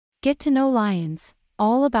Get to know lions,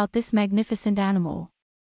 all about this magnificent animal.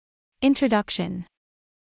 Introduction.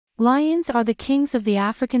 Lions are the kings of the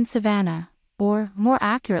African savanna, or, more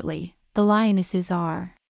accurately, the lionesses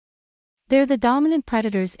are. They're the dominant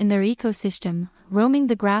predators in their ecosystem, roaming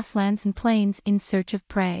the grasslands and plains in search of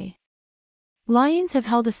prey. Lions have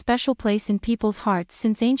held a special place in people's hearts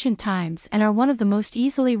since ancient times and are one of the most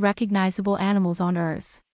easily recognizable animals on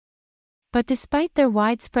Earth. But despite their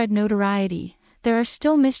widespread notoriety, there are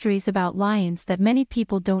still mysteries about lions that many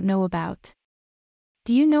people don't know about.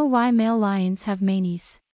 Do you know why male lions have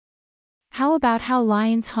manes? How about how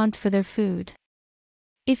lions hunt for their food?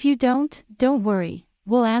 If you don't worry,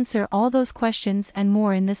 we'll answer all those questions and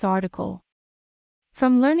more in this article.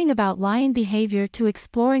 From learning about lion behavior to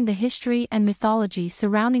exploring the history and mythology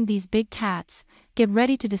surrounding these big cats, get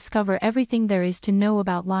ready to discover everything there is to know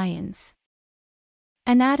about lions.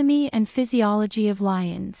 Anatomy and physiology of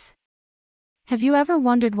lions. Have you ever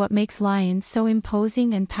wondered what makes lions so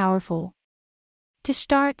imposing and powerful? To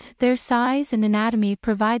start, their size and anatomy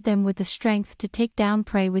provide them with the strength to take down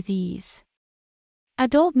prey with ease.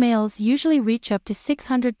 Adult males usually reach up to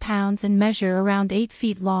 600 pounds and measure around 8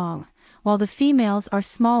 feet long, while the females are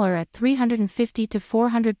smaller at 350 to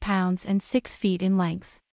 400 pounds and 6 feet in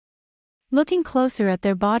length. Looking closer at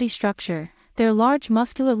their body structure, their large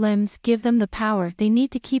muscular limbs give them the power they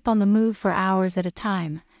need to keep on the move for hours at a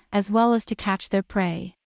time, as well as to catch their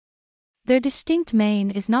prey. Their distinct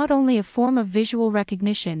mane is not only a form of visual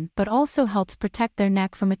recognition but also helps protect their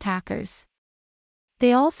neck from attackers.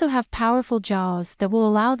 They also have powerful jaws that will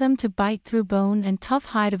allow them to bite through bone and tough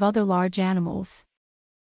hide of other large animals.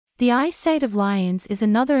 The eyesight of lions is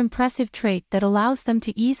another impressive trait that allows them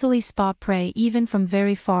to easily spot prey even from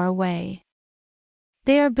very far away.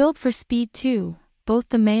 They are built for speed too. Both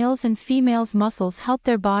the males' and females' muscles help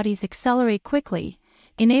their bodies accelerate quickly,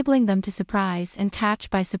 enabling them to surprise and catch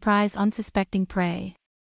by surprise unsuspecting prey.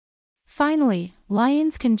 Finally,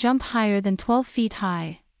 lions can jump higher than 12 feet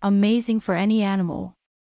high, amazing for any animal.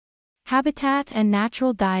 Habitat and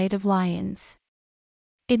natural diet of lions.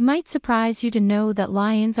 It might surprise you to know that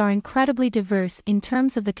lions are incredibly diverse in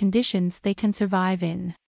terms of the conditions they can survive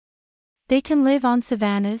in. They can live on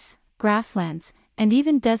savannas, grasslands, and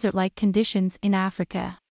even desert-like conditions in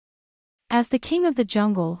Africa. As the king of the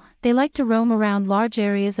jungle, they like to roam around large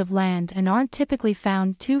areas of land and aren't typically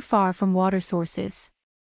found too far from water sources.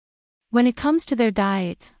 When it comes to their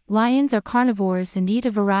diet, lions are carnivores and eat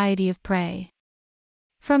a variety of prey.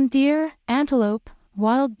 From deer, antelope,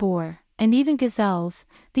 wild boar, and even gazelles,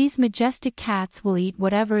 these majestic cats will eat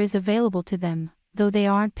whatever is available to them, though they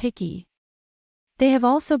aren't picky. They have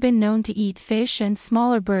also been known to eat fish and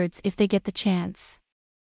smaller birds if they get the chance.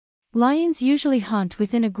 Lions usually hunt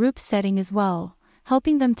within a group setting as well,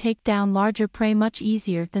 helping them take down larger prey much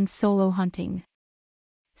easier than solo hunting.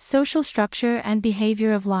 Social structure and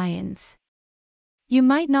behavior of lions. You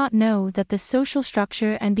might not know that the social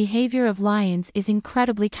structure and behavior of lions is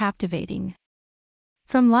incredibly captivating.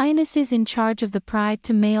 From lionesses in charge of the pride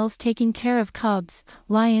to males taking care of cubs,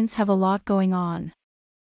 lions have a lot going on.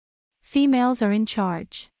 Females are in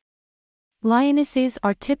charge. Lionesses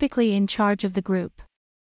are typically in charge of the group.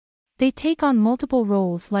 They take on multiple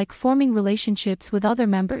roles like forming relationships with other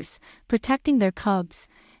members, protecting their cubs,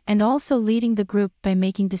 and also leading the group by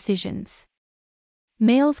making decisions.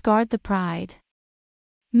 Males guard the pride.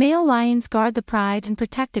 Male lions guard the pride and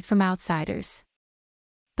protect it from outsiders.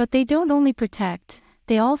 But they don't only protect,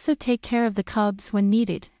 they also take care of the cubs when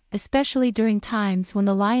needed, especially during times when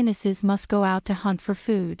the lionesses must go out to hunt for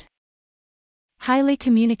food. Highly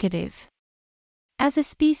communicative. As a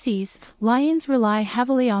species, lions rely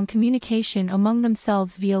heavily on communication among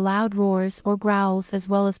themselves via loud roars or growls as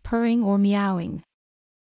well as purring or meowing.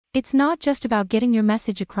 It's not just about getting your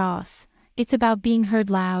message across, it's about being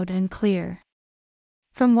heard loud and clear.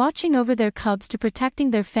 From watching over their cubs to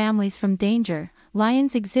protecting their families from danger,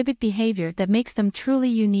 lions exhibit behavior that makes them truly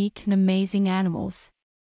unique and amazing animals.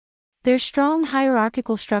 Their strong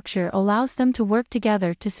hierarchical structure allows them to work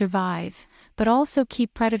together to survive, but also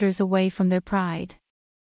keep predators away from their pride.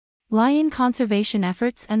 Lion conservation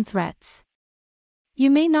efforts and threats. You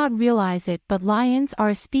may not realize it, but lions are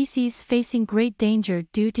a species facing great danger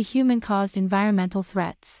due to human-caused environmental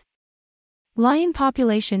threats. Lion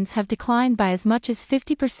populations have declined by as much as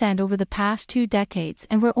 50% over the past 2 decades,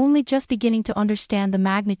 and we're only just beginning to understand the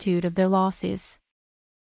magnitude of their losses.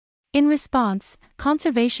 In response,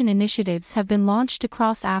 conservation initiatives have been launched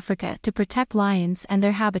across Africa to protect lions and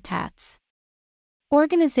their habitats.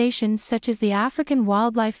 Organizations such as the African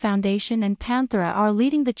Wildlife Foundation and Panthera are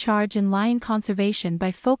leading the charge in lion conservation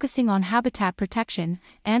by focusing on habitat protection,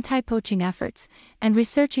 anti-poaching efforts, and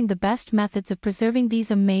researching the best methods of preserving these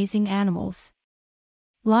amazing animals.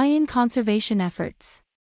 Lion conservation efforts.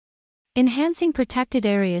 Enhancing protected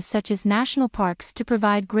areas such as national parks to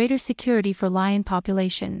provide greater security for lion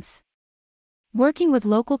populations. Working with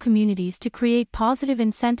local communities to create positive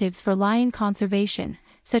incentives for lion conservation,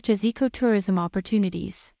 such as ecotourism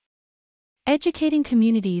opportunities. Educating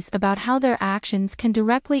communities about how their actions can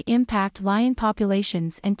directly impact lion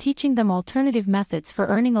populations and teaching them alternative methods for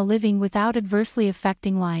earning a living without adversely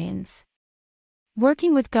affecting lions.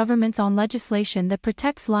 Working with governments on legislation that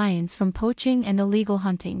protects lions from poaching and illegal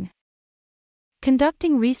hunting.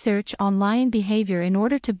 Conducting research on lion behavior in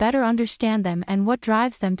order to better understand them and what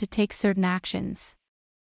drives them to take certain actions.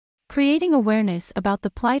 Creating awareness about the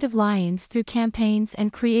plight of lions through campaigns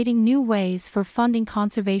and creating new ways for funding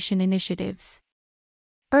conservation initiatives.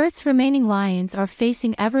 Earth's remaining lions are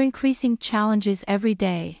facing ever-increasing challenges every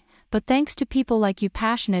day, but thanks to people like you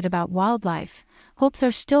passionate about wildlife, hopes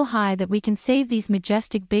are still high that we can save these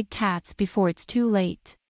majestic big cats before it's too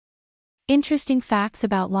late. Interesting facts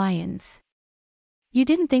about lions. You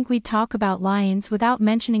didn't think we'd talk about lions without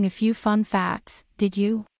mentioning a few fun facts, did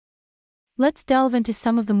you? Let's delve into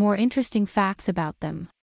some of the more interesting facts about them.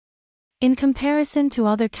 In comparison to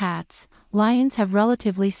other cats, lions have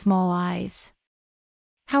relatively small eyes.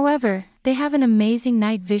 However, they have an amazing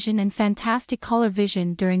night vision and fantastic color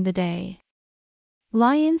vision during the day.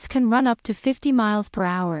 Lions can run up to 50 miles per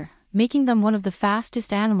hour, making them one of the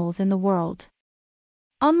fastest animals in the world.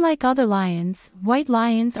 Unlike other lions, white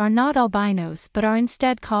lions are not albinos but are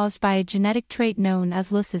instead caused by a genetic trait known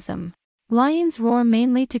as leucism. Lions roar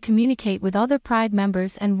mainly to communicate with other pride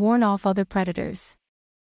members and warn off other predators.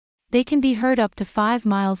 They can be heard up to 5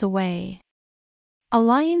 miles away. A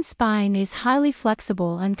lion's spine is highly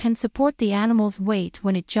flexible and can support the animal's weight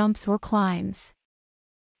when it jumps or climbs.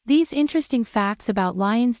 These interesting facts about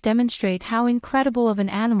lions demonstrate how incredible of an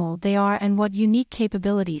animal they are and what unique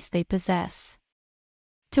capabilities they possess.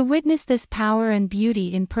 To witness this power and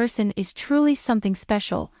beauty in person is truly something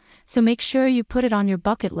special, so make sure you put it on your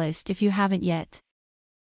bucket list if you haven't yet.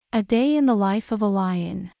 A day in the life of a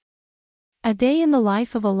lion. A day in the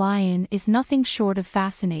life of a lion is nothing short of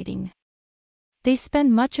fascinating. They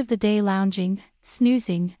spend much of the day lounging,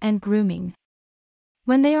 snoozing, and grooming.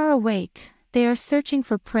 When they are awake, they are searching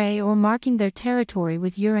for prey or marking their territory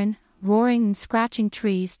with urine, roaring and scratching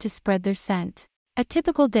trees to spread their scent. A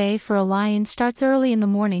typical day for a lion starts early in the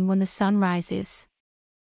morning when the sun rises.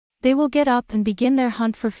 They will get up and begin their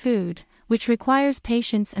hunt for food, which requires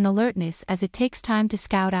patience and alertness as it takes time to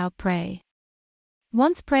scout out prey.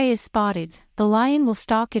 Once prey is spotted, the lion will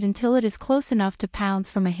stalk it until it is close enough to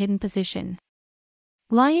pounce from a hidden position.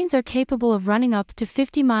 Lions are capable of running up to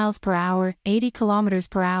 50 miles per hour, 80 kilometers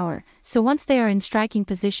per hour, so once they are in striking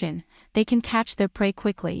position, they can catch their prey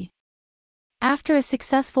quickly. After a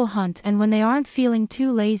successful hunt and when they aren't feeling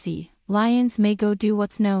too lazy, lions may go do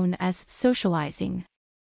what's known as socializing.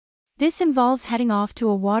 This involves heading off to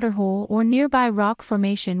a waterhole or nearby rock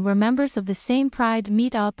formation where members of the same pride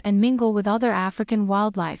meet up and mingle with other African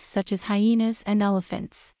wildlife such as hyenas and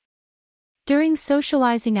elephants. During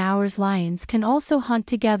socializing hours, lions can also hunt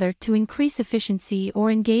together to increase efficiency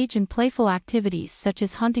or engage in playful activities such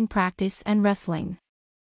as hunting practice and wrestling.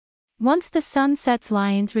 Once the sun sets,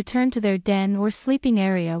 lions return to their den or sleeping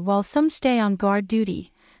area while some stay on guard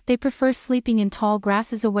duty. They prefer sleeping in tall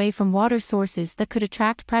grasses away from water sources that could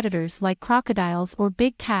attract predators like crocodiles or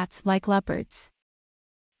big cats like leopards.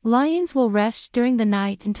 Lions will rest during the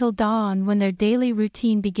night until dawn when their daily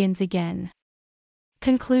routine begins again.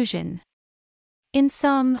 Conclusion. In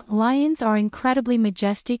sum, lions are incredibly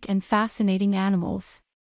majestic and fascinating animals.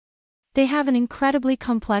 They have an incredibly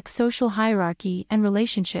complex social hierarchy and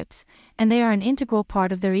relationships, and they are an integral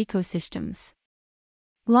part of their ecosystems.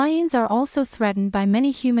 Lions are also threatened by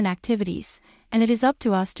many human activities, and it is up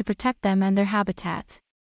to us to protect them and their habitat.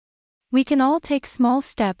 We can all take small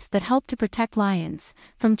steps that help to protect lions,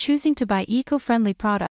 from choosing to buy eco-friendly products